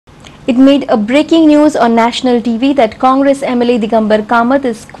It made a breaking news on national TV that Congress MLA Digambar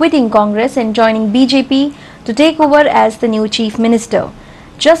is quitting Congress and joining BJP to take over as the new Chief Minister,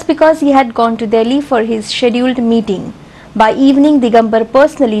 just because he had gone to Delhi for his scheduled meeting. By evening, Digambar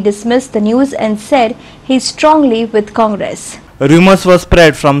personally dismissed the news and said he is strongly with Congress. Rumours were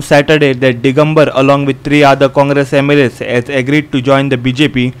spread from Saturday that Digambar, along with 3 other Congress MLAs, has agreed to join the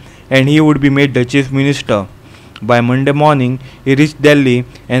BJP and he would be made the Chief Minister. By Monday morning, he reached Delhi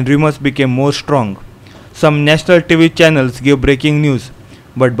and rumours became more strong. Some national TV channels gave breaking news,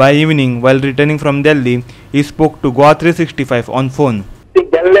 but by evening, while returning from Delhi, he spoke to Goa 365 on phone.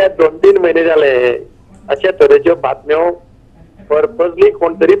 गेल्ले 2-3 महिने झाले अशा तरेच्यो बातम्यो purposely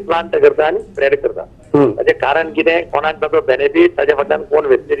कोणतरी plant करता आणि spread करता. ताचे कारण कितें, कोणाक ताचो बेनिफिट, ताचे फाटल्यान कोण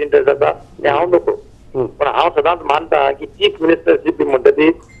वेस्टेड इंटरेस्ट आसा तें हांव नको. पण हांव सदांच मानता की चीफ मिनिस्टरशीप म्हणटा ती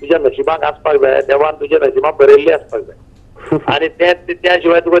तुज्या नशिबाक आसपाक जाय, देवान तुज्या नशिबाक बरयल्ली आसपाक जाय आणि त्या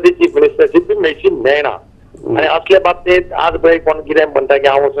शिवाय तुका ती चीफ मिनिस्टरशीप मेळची मेळना. आणि असले बाबतींत आज पळय कोण कितें म्हणटा की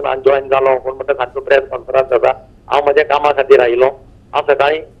हांव वचून जॉईन जालो, कोण म्हणटा सांजचो प्रेस कॉन्फरन्स जाता, हांव म्हज्या कामा खातीर आयलो. हांव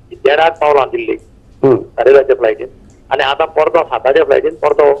सकाळी 11:00 पावलां दिल्ली 10:30च्या फ्लायटीन आणि आता परतो 7:00च्या फ्लायटीन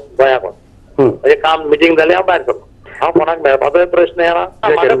परतो गोंयाक वता. म्हणजे काम मिटींग जाली हांव भायर सरलो. हांव कोणाक मेळपाचोय प्रश्न येना,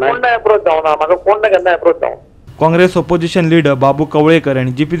 म्हाका कोण एप्रोच जावना, म्हाका कोण केन्ना एप्रोच जावना. Congress opposition leader Babu Kavlekar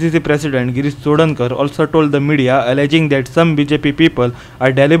and GPCC President Girish Chodankar also told the media, alleging that some BJP people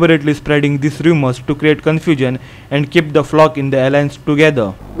are deliberately spreading these rumours to create confusion and keep the flock in the alliance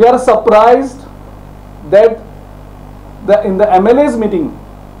together. We are surprised that in the MLA's meeting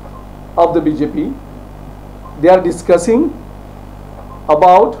of the BJP, they are discussing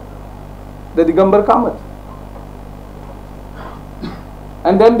about the Digambar Kamat.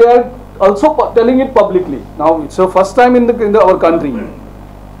 And then they are also telling it publicly. Now it's the first time in our country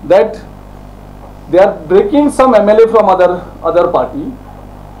that they are breaking some MLA from other party,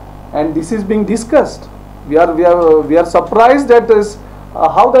 and this is being discussed. We are surprised that is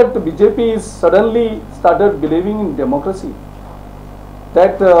how that BJP is suddenly started believing in democracy.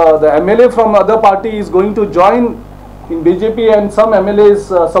 That the MLA from other party is going to join in BJP and some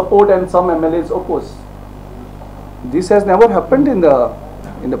MLAs support and some MLAs oppose. This has never happened in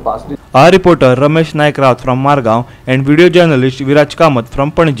the past. Our reporter Ramesh Naik Raut from Margaon and video journalist Viraj Kamath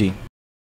from Panaji.